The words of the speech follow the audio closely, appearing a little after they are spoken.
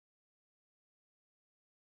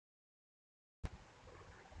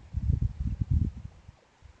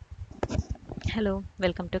Hello,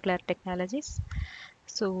 welcome to Cloud Technologies.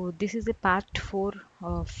 So this is a part 4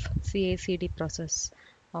 of CI/CD process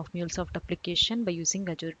of MuleSoft application by using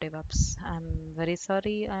Azure DevOps. I'm very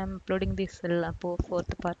sorry I'm uploading this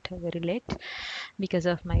fourth part very late because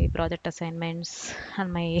of my project assignments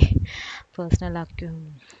and my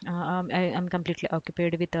I'm completely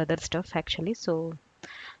occupied with other stuff actually, so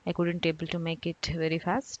I couldn't able to make it very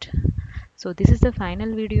fast. So this is the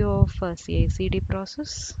final video of CI/CD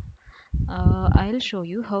process. I'll show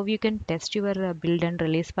you how you can test your build and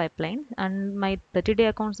release pipeline. And my 30-day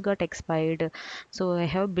accounts got expired, so I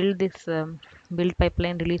have built this build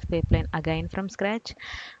pipeline, release pipeline again from scratch,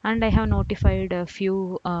 and I have notified a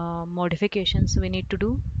few modifications we need to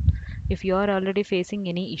do. If you are already facing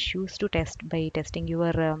any issues to test by testing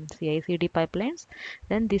your CI/CD pipelines,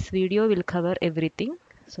 then this video will cover everything.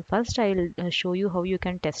 So first I'll show you how you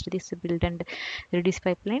can test this build and release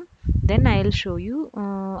pipeline. Then I'll show you,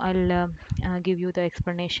 I'll give you the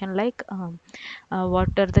explanation like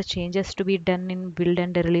what are the changes to be done in build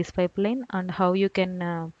and release pipeline and how you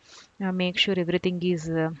can make sure everything is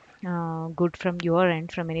good from your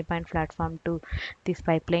end from any point platform to this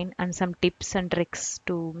pipeline, and some tips and tricks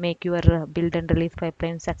to make your build and release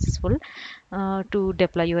pipeline successful to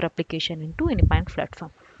deploy your application into any point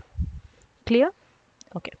platform. Clear?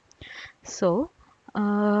 Okay. So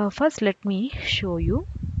first let me show you.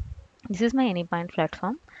 This is my Anypoint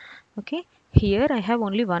platform. Okay, here I have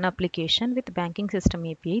only one application with banking system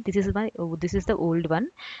API. This is the old one.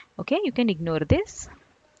 Okay, you can ignore this.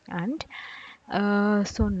 And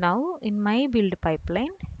so now in my build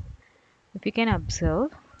pipeline, if you can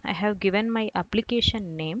observe, I have given my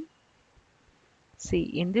application name. See,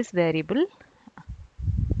 in this variable,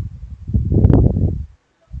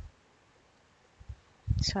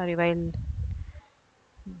 sorry, while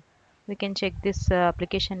we can check this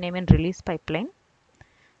application name in release pipeline.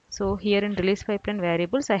 So here in release pipeline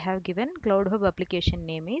variables, I have given Cloud Hub application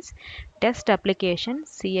name is test application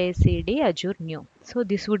CI/CD Azure new. So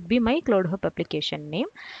this would be my Cloud Hub application name,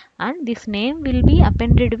 and this name will be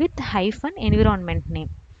appended with hyphen environment name.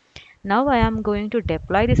 Now I am going to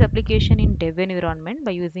deploy this application in dev environment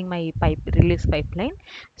by using my release pipeline.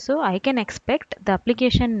 So I can expect the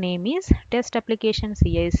application name is test application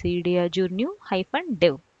CI/CD Azure new hyphen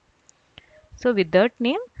dev. So with that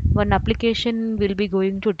name, one application will be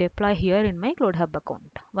going to deploy here in my Cloud Hub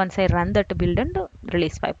account once I run that build and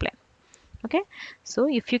release pipeline. Okay, so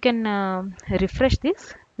if you can refresh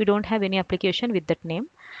this, we don't have any application with that name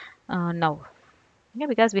now. Okay,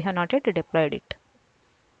 because we have not yet deployed it.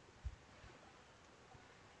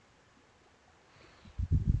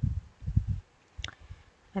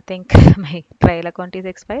 I think my trial account is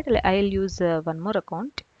expired. I'll use one more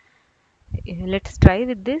account. Let's try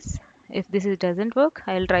with this. If doesn't work,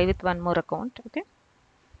 I'll try with one more account. Okay.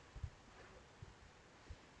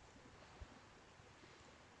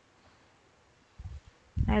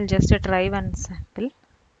 I'll just try one sample.